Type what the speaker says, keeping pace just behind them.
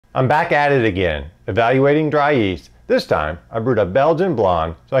I'm back at it again, evaluating dry yeast. This time, I brewed a Belgian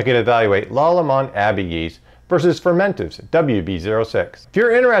Blond so I could evaluate Lallemand Abbaye yeast versus Fermentis WB-06. If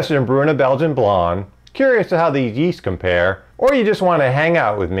you're interested in brewing a Belgian Blond, curious to how these yeasts compare, or you just want to hang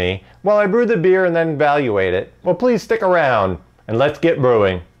out with me while I brew the beer and then evaluate it, well, please stick around and let's get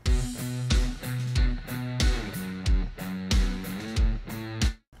brewing.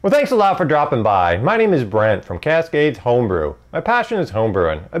 Well, thanks a lot for dropping by. My name is Brent from Cascades Homebrew. My passion is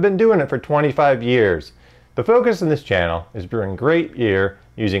homebrewing. I've been doing it for 25 years. The focus in this channel is brewing great beer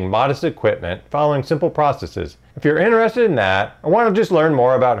using modest equipment, following simple processes. If you're interested in that, or want to just learn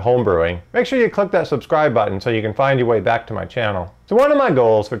more about homebrewing, make sure you click that subscribe button so you can find your way back to my channel. So one of my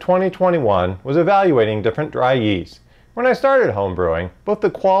goals for 2021 was evaluating different dry yeasts. When I started homebrewing, both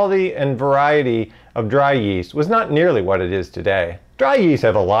the quality and variety of dry yeast was not nearly what it is today. Dry yeasts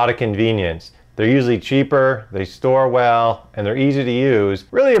have a lot of convenience. They're usually cheaper, they store well, and they're easy to use.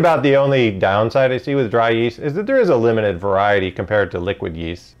 Really about the only downside I see with dry yeast is that there is a limited variety compared to liquid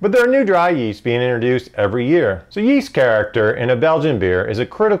yeast. But there are new dry yeasts being introduced every year. So yeast character in a Belgian beer is a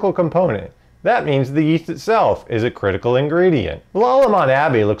critical component. That means the yeast itself is a critical ingredient. Lallemand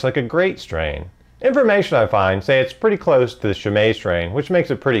Abbaye looks like a great strain. Information I find say it's pretty close to the Chimay strain, which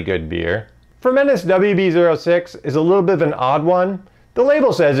makes a pretty good beer. Fermentis WB-06 is a little bit of an odd one. The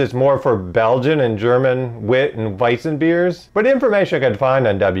label says it's more for Belgian and German wit and Weizen beers, but information I could find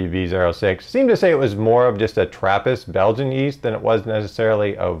on WB-06 seemed to say it was more of just a Trappist Belgian yeast than it was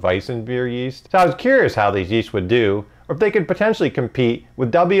necessarily a Weizen beer yeast. So I was curious how these yeasts would do, or if they could potentially compete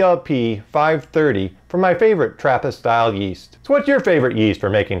with WLP-530 for my favorite Trappist style yeast. So what's your favorite yeast for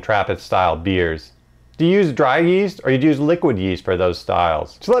making Trappist style beers? Do you use dry yeast or you use liquid yeast for those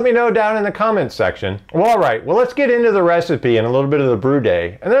styles? So let me know down in the comments section. Well, alright, well let's get into the recipe and a little bit of the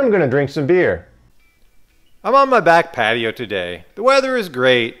Brewday, and then I'm going to drink some beer. I'm on my back patio today. The weather is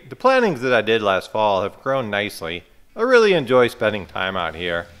great. The plantings that I did last fall have grown nicely. I really enjoy spending time out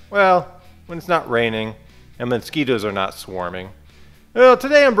here. Well, when it's not raining and mosquitoes are not swarming. Well,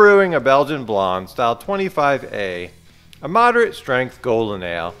 today I'm brewing a Belgian Blond style 25A. A moderate strength golden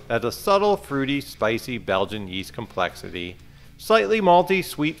ale that has a subtle, fruity, spicy Belgian yeast complexity, slightly malty,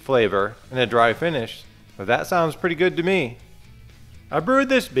 sweet flavor, and a dry finish. Well, that sounds pretty good to me. I brewed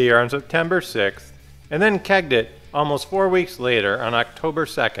this beer on September 6th and then kegged it almost 4 weeks later on October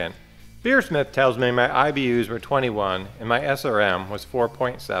 2nd. Beersmith tells me my IBUs were 21 and my SRM was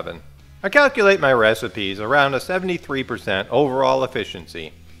 4.7. I calculate my recipes around a 73% overall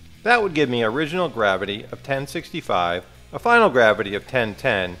efficiency. That would give me original gravity of 1065, a final gravity of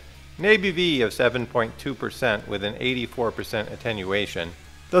 1010, an ABV of 7.2% with an 84% attenuation.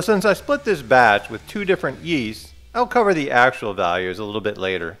 Though since I split this batch with two different yeasts, I'll cover the actual values a little bit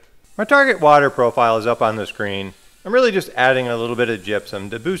later. My target water profile is up on the screen. I'm really just adding a little bit of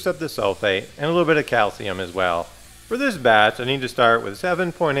gypsum to boost up the sulfate and a little bit of calcium as well. For this batch, I need to start with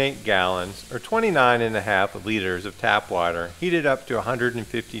 7.8 gallons, or 29.5 liters of tap water, heated up to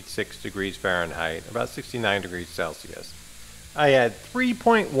 156 degrees Fahrenheit, about 69 degrees Celsius. I add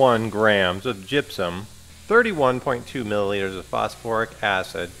 3.1 grams of gypsum, 31.2 milliliters of phosphoric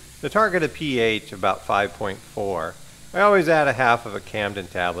acid, the targeted pH about 5.4. I always add a half of a Camden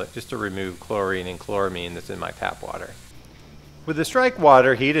tablet just to remove chlorine and chloramine that's in my tap water. With the strike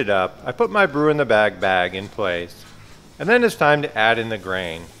water heated up, I put my brew in the bag in place. And then it's time to add in the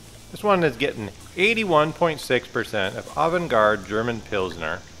grain. This one is getting 81.6% of Avant-Garde German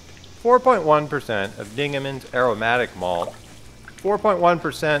Pilsner, 4.1% of Dingemann's aromatic malt,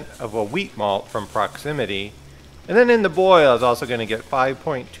 4.1% of a wheat malt from Proximity, and then in the boil is also going to get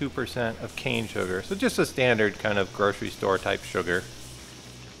 5.2% of cane sugar, so just a standard kind of grocery store type sugar.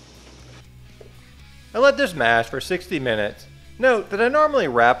 I let this mash for 60 minutes. Note that I normally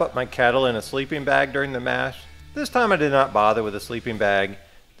wrap up my kettle in a sleeping bag during the mash. This time I did not bother with a sleeping bag.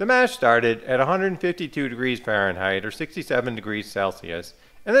 The mash started at 152 degrees Fahrenheit or 67 degrees Celsius,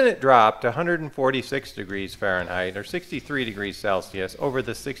 and then it dropped to 146 degrees Fahrenheit or 63 degrees Celsius over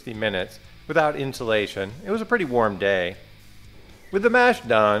the 60 minutes without insulation. It was a pretty warm day. With the mash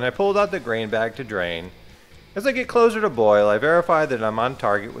done, I pulled out the grain bag to drain. As I get closer to boil, I verify that I'm on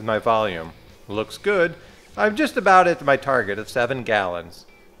target with my volume. Looks good. I'm just about at my target of 7 gallons.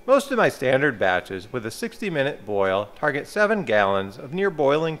 Most of my standard batches with a 60-minute boil target 7 gallons of near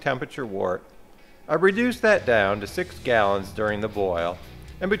boiling temperature wort. I reduced that down to 6 gallons during the boil,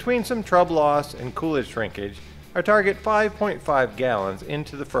 and between some trub loss and coolage shrinkage, I target 5.5 gallons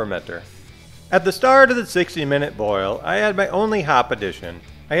into the fermenter. At the start of the 60-minute boil, I add my only hop addition.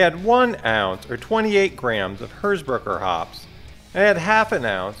 I add 1 ounce or 28 grams of Hersbrucker hops. I add half an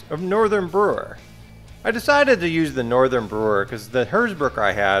ounce of Northern Brewer. I decided to use the Northern Brewer because the Hersbrucker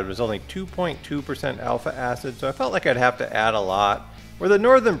I had was only 2.2% alpha acid, so I felt like I'd have to add a lot, where the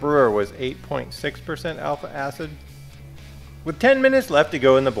Northern Brewer was 8.6% alpha acid. With 10 minutes left to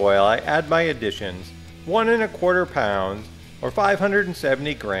go in the boil, I add my additions: 1¼ pounds or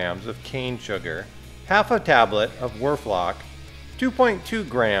 570 grams of cane sugar, half a tablet of Werflock, 2.2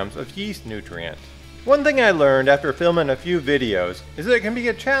 grams of yeast nutrient. One thing I learned after filming a few videos is that it can be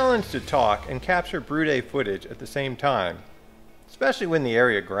a challenge to talk and capture Brewday footage at the same time, especially when the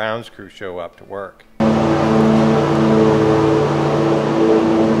area grounds crew show up to work.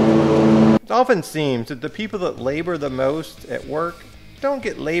 It often seems that the people that labor the most at work don't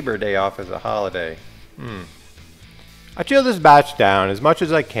get Labor Day off as a holiday. I chill this batch down as much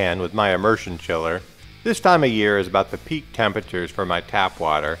as I can with my immersion chiller. This time of year is about the peak temperatures for my tap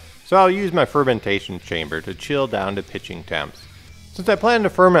water, so I'll use my fermentation chamber to chill down to pitching temps. Since I plan to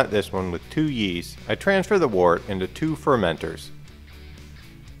ferment this one with 2 yeasts, I transfer the wort into 2 fermenters.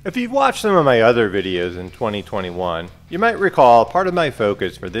 If you've watched some of my other videos in 2021, you might recall part of my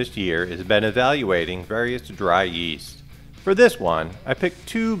focus for this year has been evaluating various dry yeasts. For this one, I picked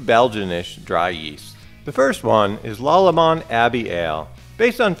 2 Belgian-ish dry yeasts. The first one is Lallemand Abbaye Ale.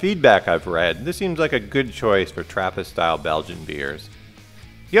 Based on feedback I've read, this seems like a good choice for Trappist-style Belgian beers.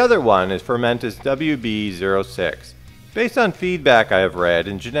 The other one is Fermentis WB-06. Based on feedback I have read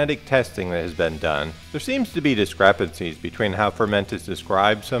and genetic testing that has been done, there seems to be discrepancies between how Fermentis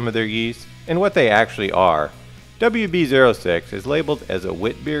describes some of their yeasts and what they actually are. WB-06 is labeled as a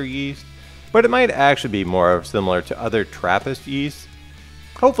wit beer yeast, but it might actually be more similar to other Trappist yeasts.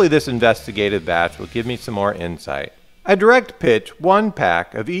 Hopefully this investigative batch will give me some more insight. I direct pitch 1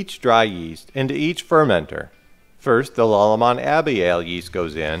 pack of each dry yeast into each fermenter. First, the Lallemand Abbaye Ale yeast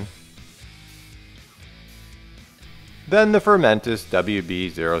goes in, then the Fermentis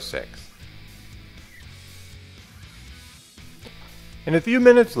WB-06. And a few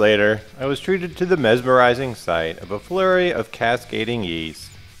minutes later, I was treated to the mesmerizing sight of a flurry of cascading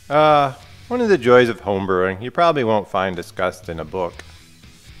yeast. One of the joys of homebrewing you probably won't find discussed in a book.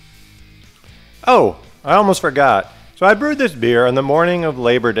 Oh, I almost forgot. So I brewed this beer on the morning of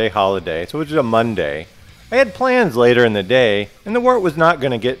Labor Day holiday, so it was a Monday. I had plans later in the day, and the wort was not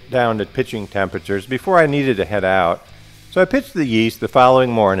going to get down to pitching temperatures before I needed to head out, so I pitched the yeast the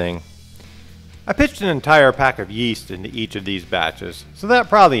following morning. I pitched an entire pack of yeast into each of these batches, so that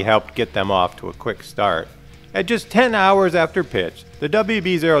probably helped get them off to a quick start. At just 10 hours after pitch, the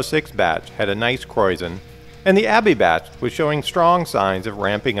WB-06 batch had a nice kreuzen, and the Abbaye batch was showing strong signs of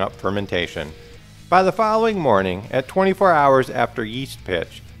ramping up fermentation. By the following morning, at 24 hours after yeast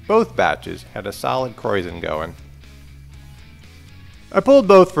pitch, both batches had a solid kreuzen going. I pulled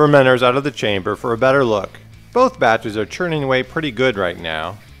both fermenters out of the chamber for a better look. Both batches are churning away pretty good right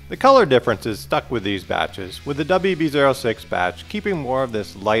now. The color differences stuck with these batches, with the WB-06 batch keeping more of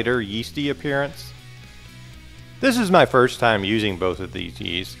this lighter yeasty appearance. This is my first time using both of these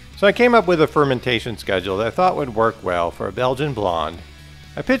yeasts, so I came up with a fermentation schedule that I thought would work well for a Belgian Blond.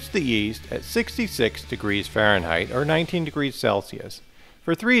 I pitched the yeast at 66 degrees Fahrenheit or 19 degrees Celsius.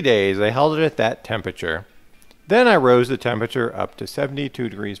 For 3 days I held it at that temperature. Then I rose the temperature up to 72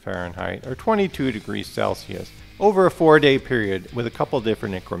 degrees Fahrenheit or 22 degrees Celsius over a 4-day period with a couple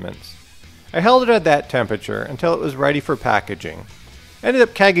different increments. I held it at that temperature until it was ready for packaging. I ended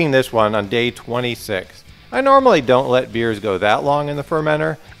up kegging this one on day 26. I normally don't let beers go that long in the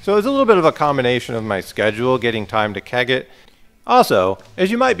fermenter, so it was a little bit of a combination of my schedule getting time to keg it. Also, as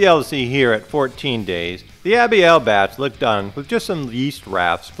you might be able to see here at 14 days, the Abbaye Ale batch looked done with just some yeast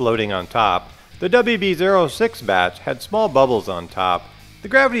rafts floating on top. The WB-06 batch had small bubbles on top. The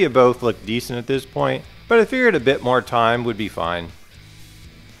gravity of both looked decent at this point, but I figured a bit more time would be fine.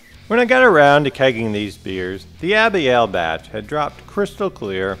 When I got around to kegging these beers, the Abbaye Ale batch had dropped crystal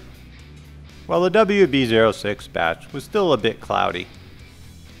clear, while the WB-06 batch was still a bit cloudy.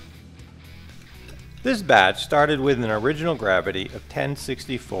 This batch started with an original gravity of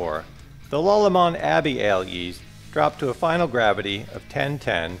 1064. The Lallemand Abbaye Ale yeast dropped to a final gravity of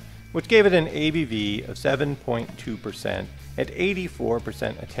 1010, which gave it an ABV of 7.2% at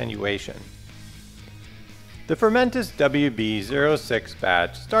 84% attenuation. The Fermentis WB-06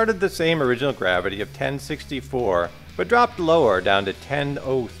 batch started the same original gravity of 1064, but dropped lower down to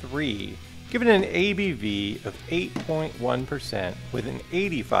 1003, giving it an ABV of 8.1% with an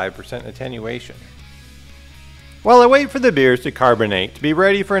 85% attenuation. While I wait for the beers to carbonate to be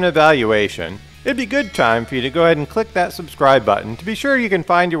ready for an evaluation, it'd be a good time for you to go ahead and click that subscribe button to be sure you can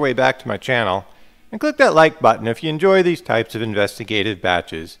find your way back to my channel, and click that like button if you enjoy these types of investigative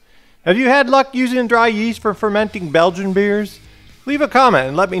batches. Have you had luck using dry yeast for fermenting Belgian beers? Leave a comment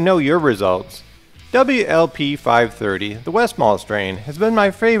and let me know your results. WLP 530, the West Malt strain, has been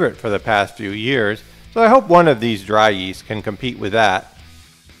my favorite for the past few years, so I hope one of these dry yeasts can compete with that.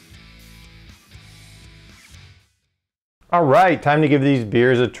 Alright, time to give these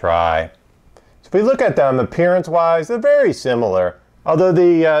beers a try. So if we look at them appearance-wise, they're very similar. Although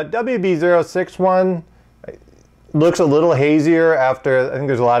the WB-06 one looks a little hazier after, I think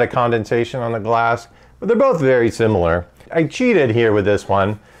there's a lot of condensation on the glass, but they're both very similar. I cheated here with this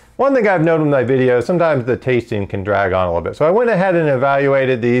one. One thing I've noted in my videos, sometimes the tasting can drag on a little bit. So I went ahead and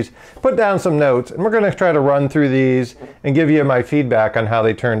evaluated these, put down some notes, and we're going to try to run through these and give you my feedback on how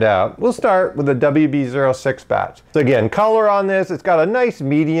they turned out. We'll start with the WB-06 batch. So again, color on this, it's got a nice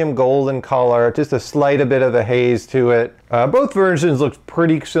medium golden color, just a slight bit of a haze to it. Both versions look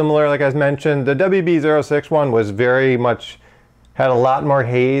pretty similar, like I mentioned. The WB-06 one was very much, had a lot more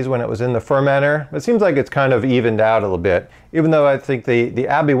haze when it was in the fermenter. It seems like it's kind of evened out a little bit, even though I think the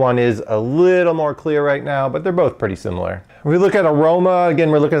Abbaye one is a little more clear right now, but they're both pretty similar. If we look at aroma,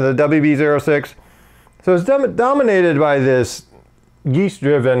 again, we're looking at the WB-06. So it's dominated by this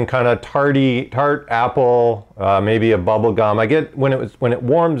yeast-driven kind of tart apple, maybe a bubble gum. I get, when it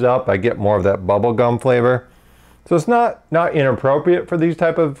warms up, I get more of that bubble gum flavor. So it's not inappropriate for these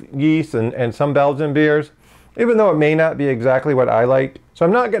type of yeasts and some Belgian beers, even though it may not be exactly what I like. So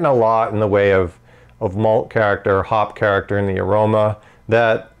I'm not getting a lot in the way of malt character, hop character in the aroma.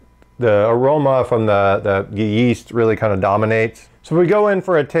 That the aroma from the yeast really kind of dominates. So we go in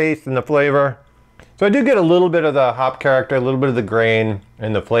for a taste and the flavor. So I do get a little bit of the hop character, a little bit of the grain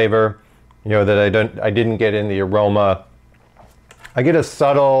and the flavor, you know, that I didn't get in the aroma. I get a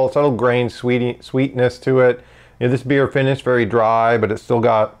subtle grain sweetness to it. You know, this beer finished very dry, but it's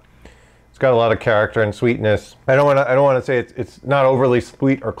got a lot of character and sweetness. I don't want to say it's not overly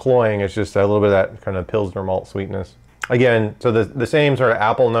sweet or cloying. It's just a little bit of that kind of Pilsner malt sweetness. Again, so the same sort of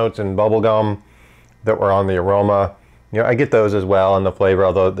apple notes and bubblegum that were on the aroma. You know, I get those as well in the flavor,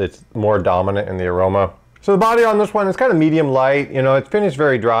 although it's more dominant in the aroma. So the body on this one is kind of medium light. You know, it's finished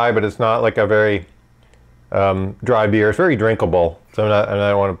very dry, but it's not like a very dry beer. It's very drinkable. So I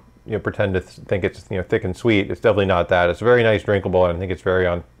don't want to pretend to think it's thick and sweet. It's definitely not that. It's very nice drinkable, and I think it's very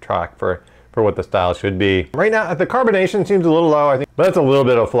on track for what the style should be. Right now, the carbonation seems a little low, I think, but that's a little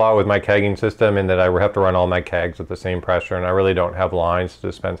bit of a flaw with my kegging system in that I have to run all my kegs at the same pressure, and I really don't have lines to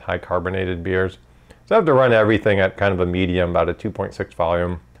dispense high carbonated beers. So I have to run everything at kind of a medium, about a 2.6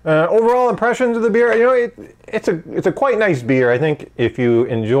 volume. Overall impressions of the beer, you know, it's a quite nice beer. I think if you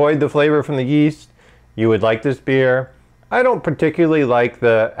enjoyed the flavor from the yeast, you would like this beer. I don't particularly like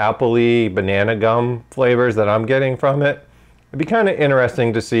the apple-y banana gum flavors that I'm getting from it. It'd be kind of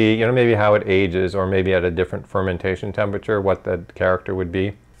interesting to see, you know, maybe how it ages, or maybe at a different fermentation temperature, what the character would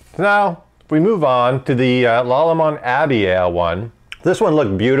be. So now, if we move on to the Lallemand Abbaye Ale one. This one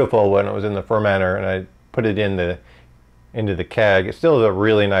looked beautiful when it was in the fermenter, and I put it into the keg. It still is a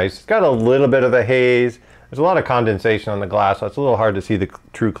really nice, it's got a little bit of a haze. There's a lot of condensation on the glass, so it's a little hard to see the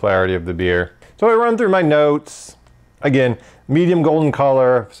true clarity of the beer. So I run through my notes. Again, medium golden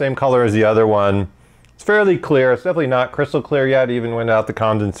color, same color as the other one. It's fairly clear. It's definitely not crystal clear yet, even without the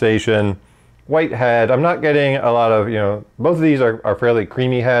condensation. White head. I'm not getting a lot of, you know, both of these are fairly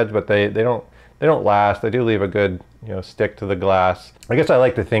creamy heads, but they don't last. They do leave a good, you know, stick to the glass. I guess I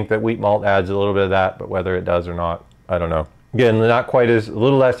like to think that wheat malt adds a little bit of that, but whether it does or not, I don't know. Again, not quite a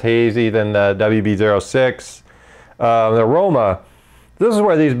little less hazy than the WB-06. The aroma. This is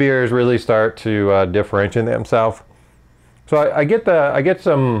where these beers really start to differentiate themselves. So I get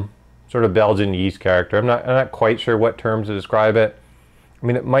some sort of Belgian yeast character. I'm not quite sure what terms to describe it. I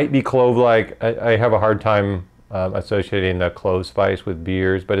mean, it might be clove-like. I have a hard time associating the clove spice with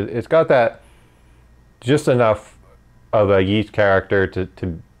beers, but it's got that just enough of a yeast character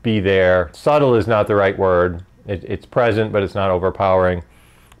to be there. Subtle is not the right word. It's present, but it's not overpowering.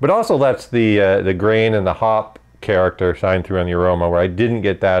 But also lets the grain and the hop character shine through on the aroma, where I didn't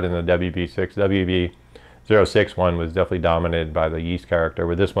get that in the WB-06 one was definitely dominated by the yeast character,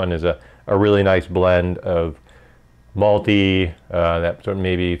 where this one is a really nice blend of malty, that sort of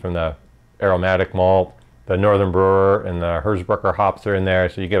maybe from the aromatic malt, the Northern Brewer and the Hersbrucker hops are in there,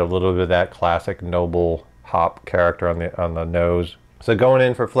 so you get a little bit of that classic noble hop character on the nose. So going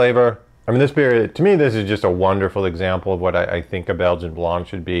in for flavor, I mean, this beer, to me, this is just a wonderful example of what I think a Belgian Blond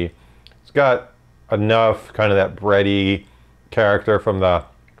should be. It's got enough kind of that bready character from the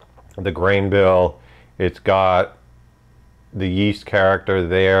grain bill. It's got the yeast character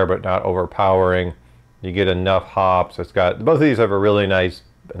there, but not overpowering. You get enough hops. It's got, both of these have a really nice,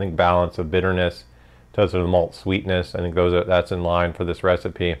 I think, balance of bitterness to sort of malt sweetness. I think that's in line for this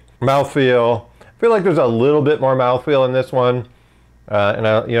recipe. Mouthfeel, I feel like there's a little bit more mouthfeel in this one. And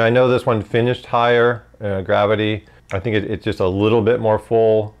I know this one finished higher gravity. I think it's just a little bit more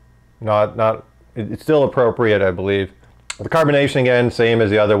full. It's still appropriate, I believe. The carbonation, again, same as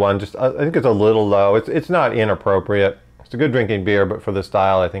the other one. Just I think it's a little low. It's not inappropriate. It's a good drinking beer, but for the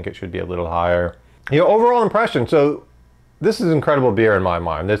style, I think it should be a little higher. Overall impression. So this is incredible beer in my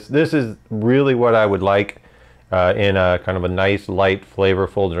mind. This is really what I would like in a kind of a nice, light,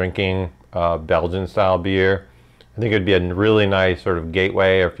 flavorful drinking Belgian style beer. I think it'd be a really nice sort of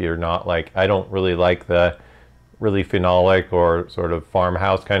gateway if you're not like, I don't really like the really phenolic or sort of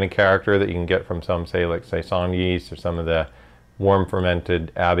farmhouse kind of character that you can get from some, say, like saison yeast or some of the warm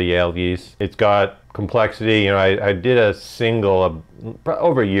fermented Abbaye yeast. It's got complexity. I did a single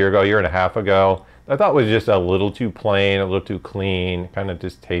over a year and a half ago. I thought it was just a little too plain, a little too clean. Kind of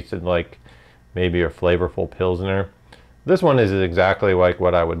just tasted like maybe a flavorful Pilsner. This one is exactly like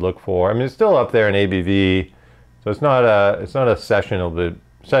what I would look for. I mean, it's still up there in ABV, so it's not a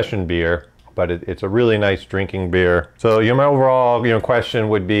session beer, but it's a really nice drinking beer. So my overall question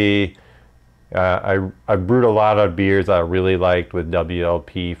would be, I brewed a lot of beers I really liked with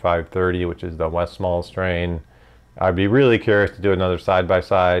WLP-530, which is the West Small strain. I'd be really curious to do another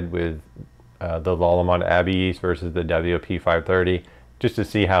side-by-side with the Lallemand Abbaye yeast versus the WLP-530, just to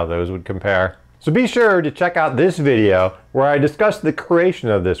see how those would compare. So be sure to check out this video where I discuss the creation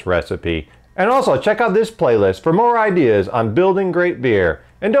of this recipe. And also check out this playlist for more ideas on building great beer.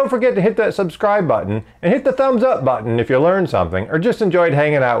 And don't forget to hit that subscribe button and hit the thumbs up button if you learned something or just enjoyed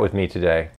hanging out with me today.